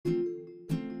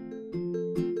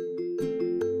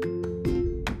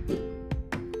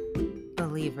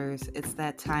believers. It's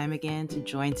that time again to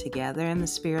join together in the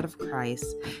Spirit of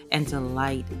Christ and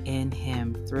delight in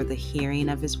Him through the hearing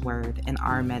of His Word and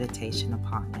our meditation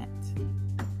upon it.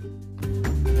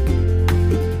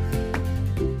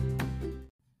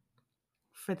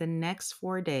 For the next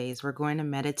 4 days, we're going to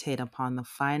meditate upon the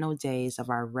final days of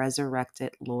our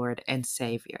resurrected Lord and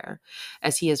Savior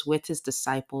as He is with His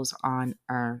disciples on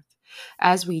earth.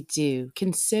 As we do,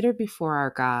 consider before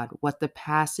our God what the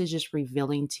passage is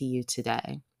revealing to you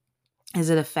today. Is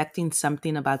it affecting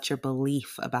something about your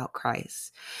belief about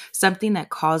Christ? Something that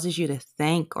causes you to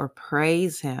thank or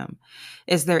praise Him?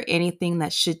 Is there anything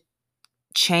that should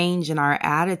change in our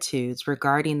attitudes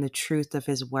regarding the truth of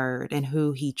His Word and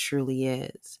who He truly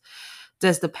is?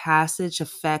 Does the passage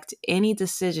affect any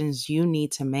decisions you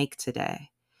need to make today?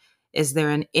 Is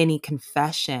there any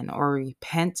confession or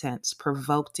repentance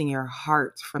provoked in your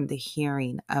heart from the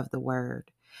hearing of the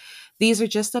Word? These are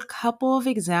just a couple of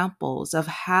examples of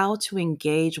how to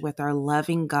engage with our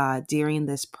loving God during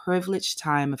this privileged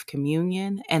time of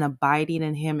communion and abiding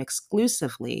in Him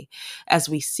exclusively as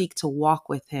we seek to walk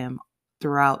with Him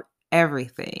throughout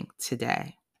everything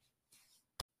today.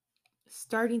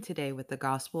 Starting today with the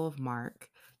Gospel of Mark,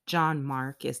 John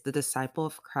Mark is the disciple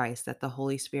of Christ that the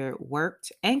Holy Spirit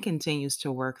worked and continues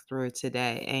to work through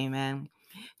today. Amen.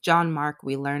 John Mark,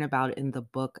 we learn about in the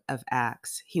book of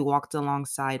Acts. He walked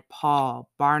alongside Paul,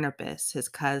 Barnabas, his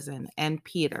cousin, and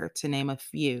Peter, to name a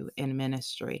few, in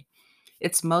ministry.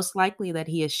 It's most likely that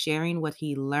he is sharing what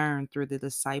he learned through the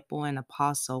disciple and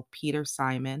apostle Peter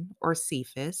Simon, or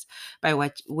Cephas, by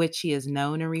which he is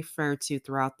known and referred to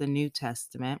throughout the New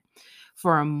Testament.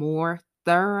 For a more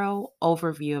thorough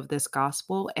overview of this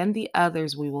gospel and the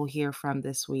others we will hear from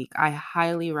this week, I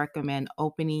highly recommend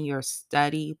opening your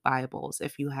study Bibles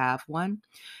if you have one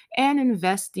and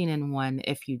investing in one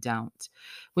if you don't.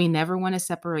 We never want to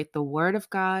separate the Word of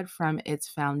God from its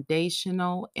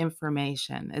foundational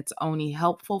information. It's only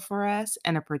helpful for us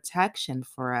and a protection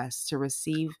for us to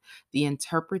receive the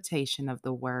interpretation of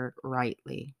the Word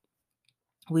rightly.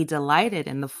 We delighted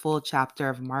in the full chapter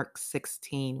of Mark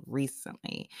 16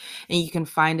 recently, and you can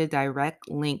find a direct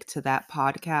link to that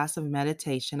podcast of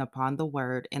meditation upon the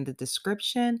Word in the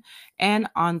description and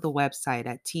on the website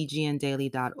at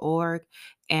tgndaily.org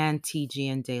and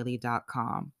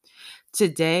tgndaily.com.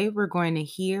 Today, we're going to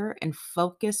hear and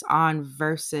focus on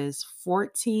verses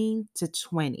 14 to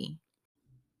 20,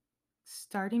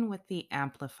 starting with the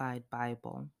Amplified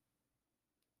Bible.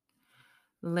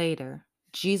 Later,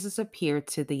 Jesus appeared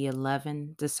to the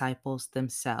 11 disciples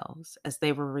themselves as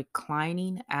they were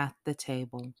reclining at the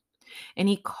table, and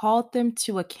He called them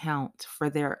to account for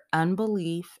their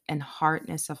unbelief and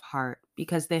hardness of heart,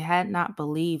 because they had not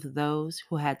believed those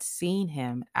who had seen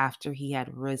Him after He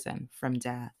had risen from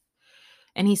death.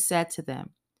 And He said to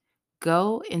them,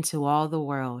 "Go into all the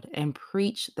world and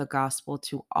preach the gospel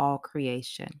to all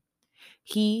creation.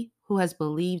 He who has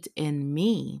believed in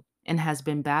me and has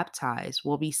been baptized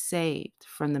will be saved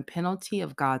from the penalty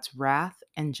of God's wrath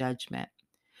and judgment.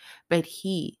 But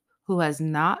he who has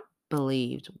not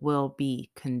believed will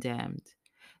be condemned.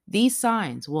 These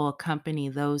signs will accompany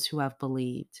those who have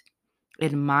believed.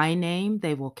 In my name,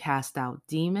 they will cast out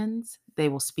demons. They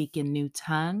will speak in new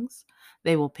tongues.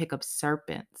 They will pick up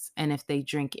serpents. And if they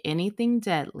drink anything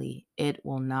deadly, it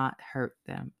will not hurt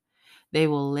them. They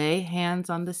will lay hands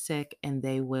on the sick and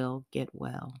they will get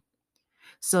well."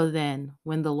 So then,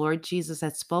 when the Lord Jesus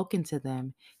had spoken to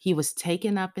them, He was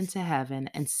taken up into heaven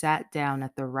and sat down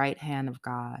at the right hand of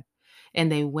God.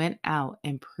 And they went out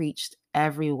and preached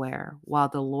everywhere while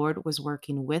the Lord was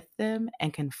working with them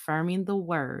and confirming the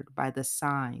word by the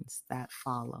signs that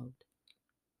followed.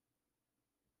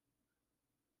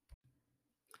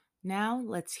 Now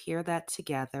let's hear that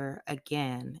together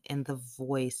again in the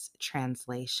Voice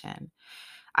translation.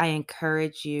 I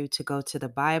encourage you to go to the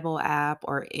Bible app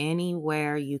or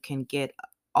anywhere you can get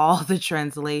all the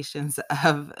translations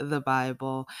of the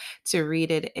Bible to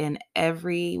read it in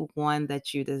every one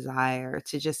that you desire,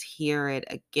 to just hear it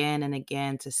again and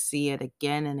again, to see it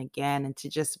again and again, and to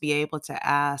just be able to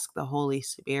ask the Holy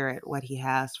Spirit what He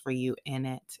has for you in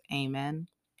it. Amen.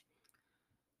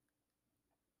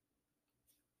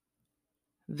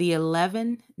 The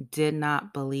 11 did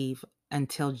not believe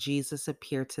until Jesus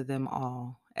appeared to them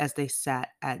all as they sat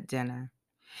at dinner.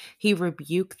 He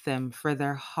rebuked them for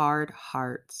their hard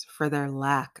hearts, for their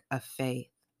lack of faith,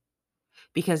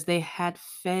 because they had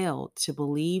failed to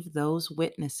believe those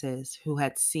witnesses who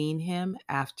had seen Him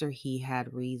after He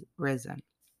had risen.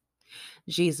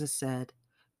 Jesus said,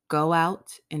 "Go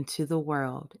out into the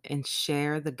world and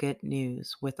share the good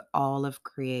news with all of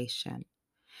creation.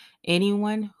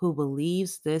 Anyone who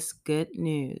believes this good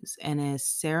news and is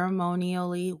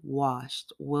ceremonially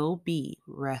washed will be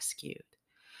rescued.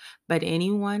 But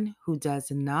anyone who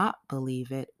does not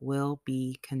believe it will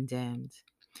be condemned.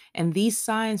 And these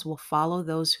signs will follow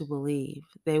those who believe.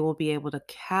 They will be able to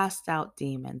cast out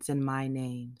demons in my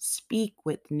name, speak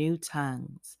with new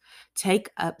tongues, take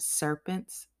up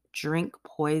serpents, drink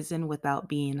poison without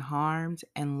being harmed,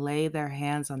 and lay their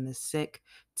hands on the sick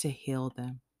to heal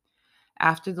them.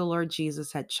 After the Lord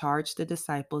Jesus had charged the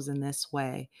disciples in this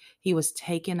way, he was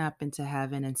taken up into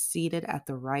heaven and seated at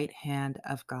the right hand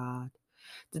of God.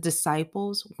 The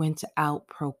disciples went out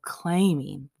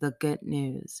proclaiming the good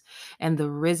news, and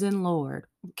the risen Lord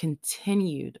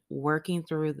continued working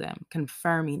through them,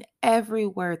 confirming every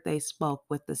word they spoke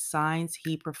with the signs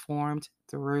he performed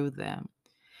through them.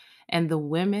 And the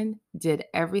women did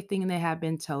everything they had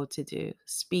been told to do,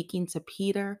 speaking to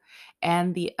Peter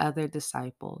and the other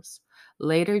disciples.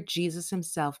 Later, Jesus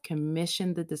himself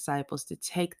commissioned the disciples to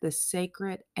take the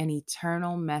sacred and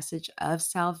eternal message of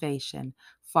salvation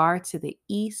far to the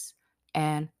east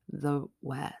and the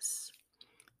west.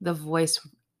 The voice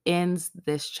ends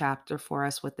this chapter for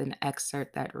us with an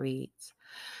excerpt that reads,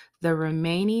 "The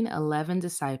remaining 11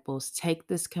 disciples take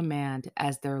this command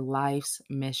as their life's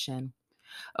mission.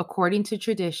 According to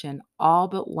tradition, all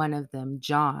but one of them,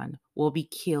 John, will be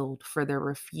killed for their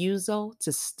refusal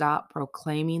to stop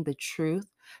proclaiming the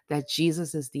truth that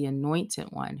Jesus is the anointed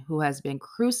one who has been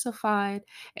crucified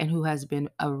and who has been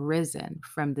arisen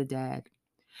from the dead.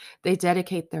 They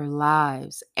dedicate their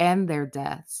lives and their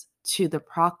deaths to the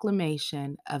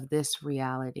proclamation of this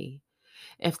reality.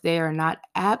 If they are not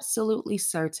absolutely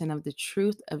certain of the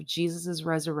truth of Jesus'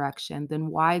 resurrection, then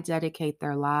why dedicate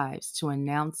their lives to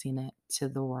announcing it to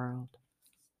the world?"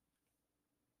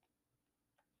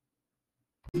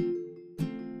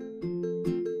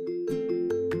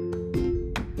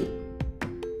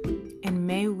 And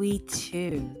may we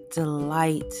too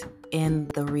delight in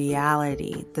the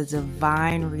reality, the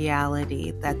divine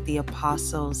reality that the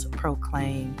apostles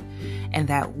proclaimed and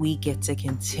that we get to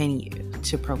continue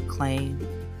to proclaim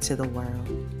to the world.